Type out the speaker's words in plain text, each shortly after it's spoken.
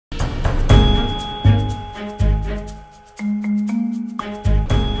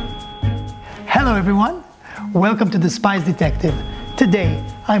Hello everyone, welcome to the Spice Detective. Today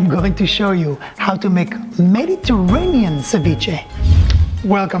I'm going to show you how to make Mediterranean ceviche.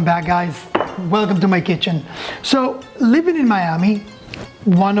 Welcome back guys, welcome to my kitchen. So living in Miami,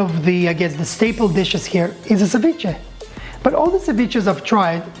 one of the, the staple dishes here is a ceviche. But all the ceviches I've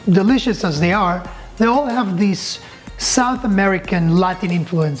tried, delicious as they are, they all have this South American Latin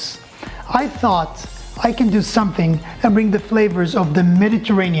influence. I thought I can do something and bring the flavors of the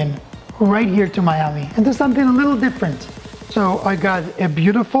Mediterranean right here to Miami and do something a little different. So I got a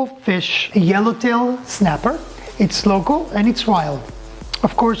beautiful fish, a yellowtail snapper. It's local and it's wild.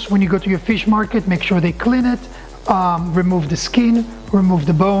 Of course, when you go to your fish market, make sure they clean it, remove the skin, remove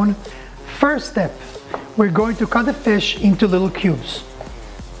the bone. First step, we're going to cut the fish into little cubes.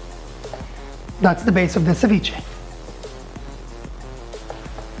 That's the base of the ceviche.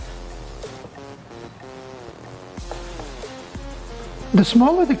 The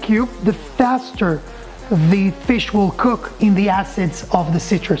smaller the cube, the faster the fish will cook in the acids of the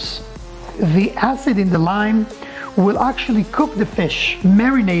citrus. The acid in the lime will actually cook the fish,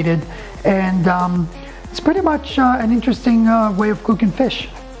 marinated, and it's pretty much an interesting way of cooking fish.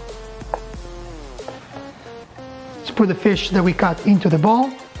 Let's put the fish that we cut into the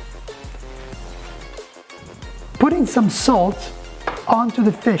bowl. Putting some salt onto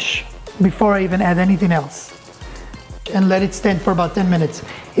the fish before I even add anything else. And let it stand for about 10 minutes.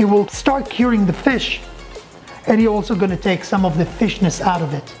 It will start curing the fish, and you're also going to take some of the fishness out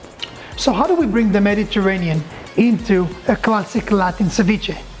of it. So how do we bring the Mediterranean into a classic Latin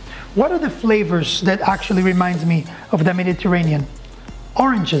ceviche? What are the flavors that actually reminds me of the Mediterranean?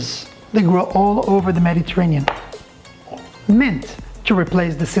 Oranges, they grow all over the Mediterranean. Mint to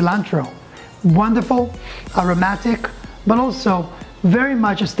replace the cilantro. Wonderful, aromatic, but also very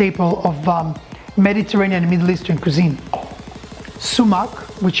much a staple of Mediterranean and Middle Eastern cuisine. Sumac,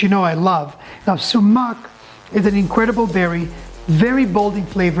 which you know I love. Now sumac is an incredible berry, very bold in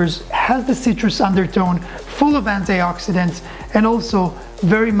flavors, has the citrus undertone, full of antioxidants, and also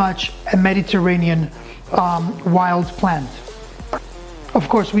very much a Mediterranean wild plant. Of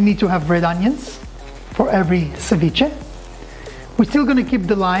course, we need to have red onions for every ceviche. We're still going to keep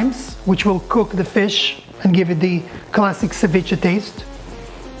the limes, which will cook the fish and give it the classic ceviche taste.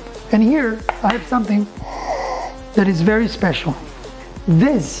 And here I have something that is very special.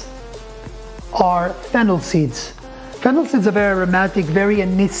 These are fennel seeds. Fennel seeds are very aromatic, very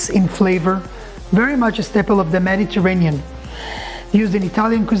anise in flavor, very much a staple of the Mediterranean. Used in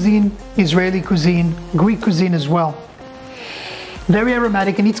Italian cuisine, Israeli cuisine, Greek cuisine as well. Very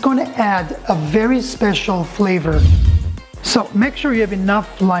aromatic, and it's going to add a very special flavor. So make sure you have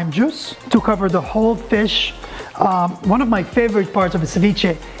enough lime juice to cover the whole fish. One of my favorite parts of a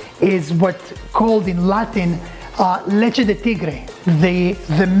ceviche is what's called in Latin leche de tigre,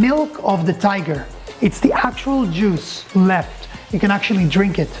 the milk of the tiger. It's the actual juice left. You can actually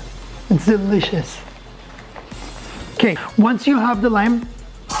drink it. It's delicious. Okay, once you have the lime,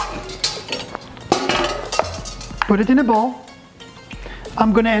 put it in a bowl.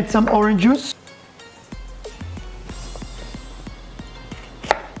 I'm gonna add some orange juice.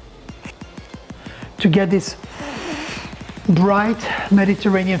 To get this bright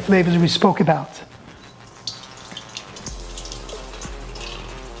Mediterranean flavors we spoke about.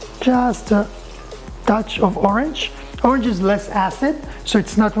 Just a touch of orange. Orange is less acid, so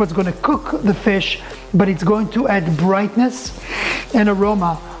it's not what's going to cook the fish, but it's going to add brightness and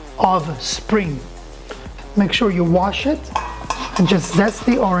aroma of spring. Make sure you wash it and just zest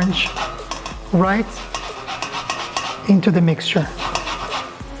the orange right into the mixture.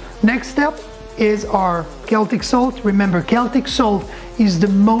 Next step is our Celtic salt. Remember, Celtic salt is the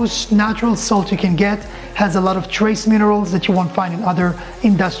most natural salt you can get, has a lot of trace minerals that you won't find in other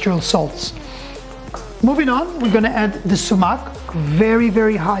industrial salts. Moving on, we're going to add the sumac, very,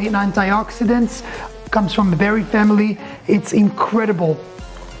 very high in antioxidants, comes from a berry family. It's incredible.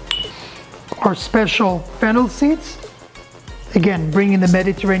 Our special fennel seeds, again, bringing the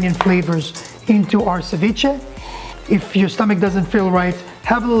Mediterranean flavors into our ceviche. If your stomach doesn't feel right,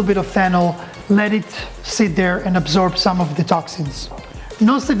 have a little bit of fennel, let it sit there and absorb some of the toxins.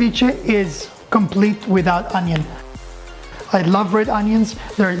 No ceviche is complete without onion. I love red onions,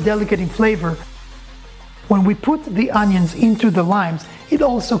 they're delicate in flavor. When we put the onions into the limes, it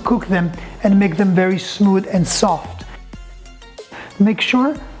also cooks them and make them very smooth and soft. Make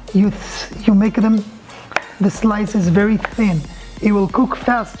sure you make them, the slices very thin. It will cook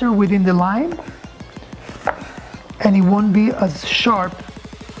faster within the lime, and it won't be as sharp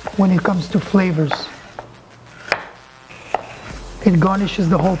when it comes to flavors. It garnishes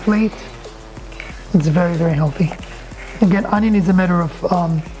the whole plate. It's very, very healthy. Again, onion is a matter of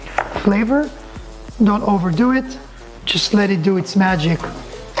flavor, Don't overdo it. Just let it do its magic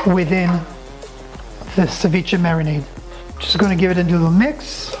within the ceviche marinade. Just gonna give it a little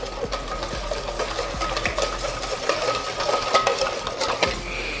mix.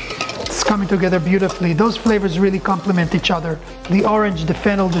 It's coming together beautifully. Those flavors really complement each other. The orange, the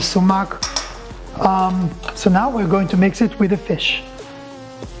fennel, the sumac. So now we're going to mix it with the fish.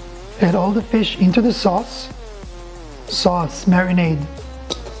 Add all the fish into the sauce. Sauce, marinade,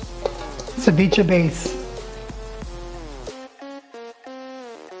 ceviche base.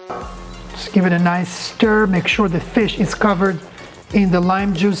 Just give it a nice stir. Make sure the fish is covered in the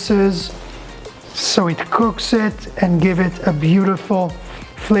lime juices so it cooks it and give it a beautiful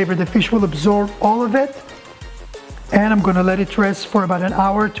flavor. The fish will absorb all of it. And I'm gonna let it rest for about an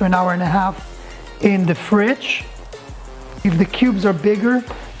hour to an hour and a half in the fridge. If the cubes are bigger,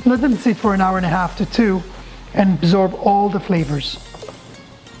 let them sit for an hour and a half to 2 and absorb all the flavors.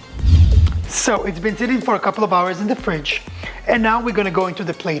 So it's been sitting for a couple of hours in the fridge, and now we're gonna go into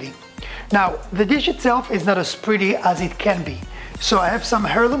the plating. Now, the dish itself is not as pretty as it can be. So I have some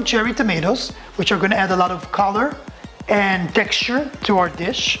heirloom cherry tomatoes, which are gonna add a lot of color and texture to our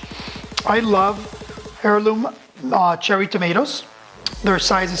dish. I love heirloom cherry tomatoes. Their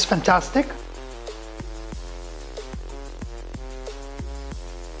size is fantastic.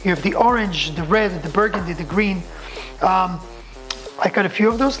 You have the orange, the red, the burgundy, the green. I got a few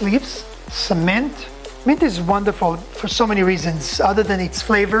of those leaves, some mint. Mint is wonderful for so many reasons other than its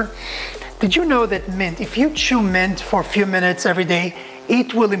flavor. Did you know that mint, if you chew mint for a few minutes every day,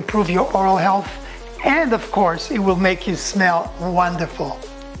 it will improve your oral health, and of course, it will make you smell wonderful.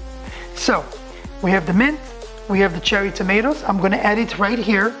 So, we have the mint, we have the cherry tomatoes. I'm gonna add it right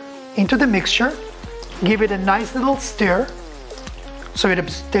here into the mixture. Give it a nice little stir so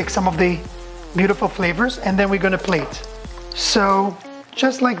it takes some of the beautiful flavors, and then we're gonna plate. So,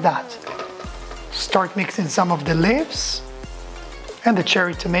 just like that. Start mixing some of the leaves and the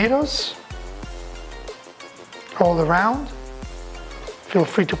cherry tomatoes all around. Feel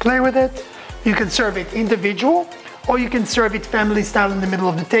free to play with it. You can serve it individual, or you can serve it family style in the middle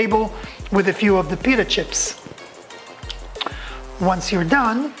of the table with a few of the pita chips. Once you're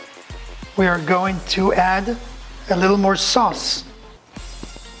done, we are going to add a little more sauce.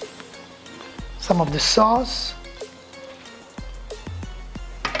 Some of the sauce.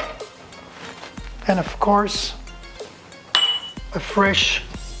 And of course, a fresh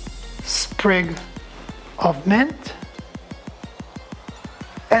sprig of mint.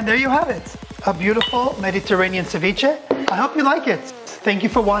 And there you have it, a beautiful Mediterranean ceviche. I hope you like it. Thank you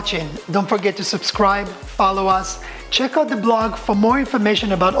for watching. Don't forget to subscribe, follow us. Check out the blog for more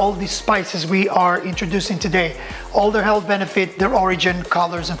information about all these spices we are introducing today. All their health benefit, their origin,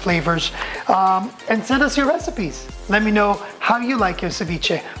 colors, and flavors. And send us your recipes. Let me know how you like your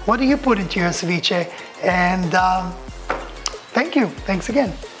ceviche. What do you put into your ceviche? And thank you. Thanks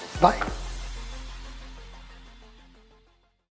again. Bye.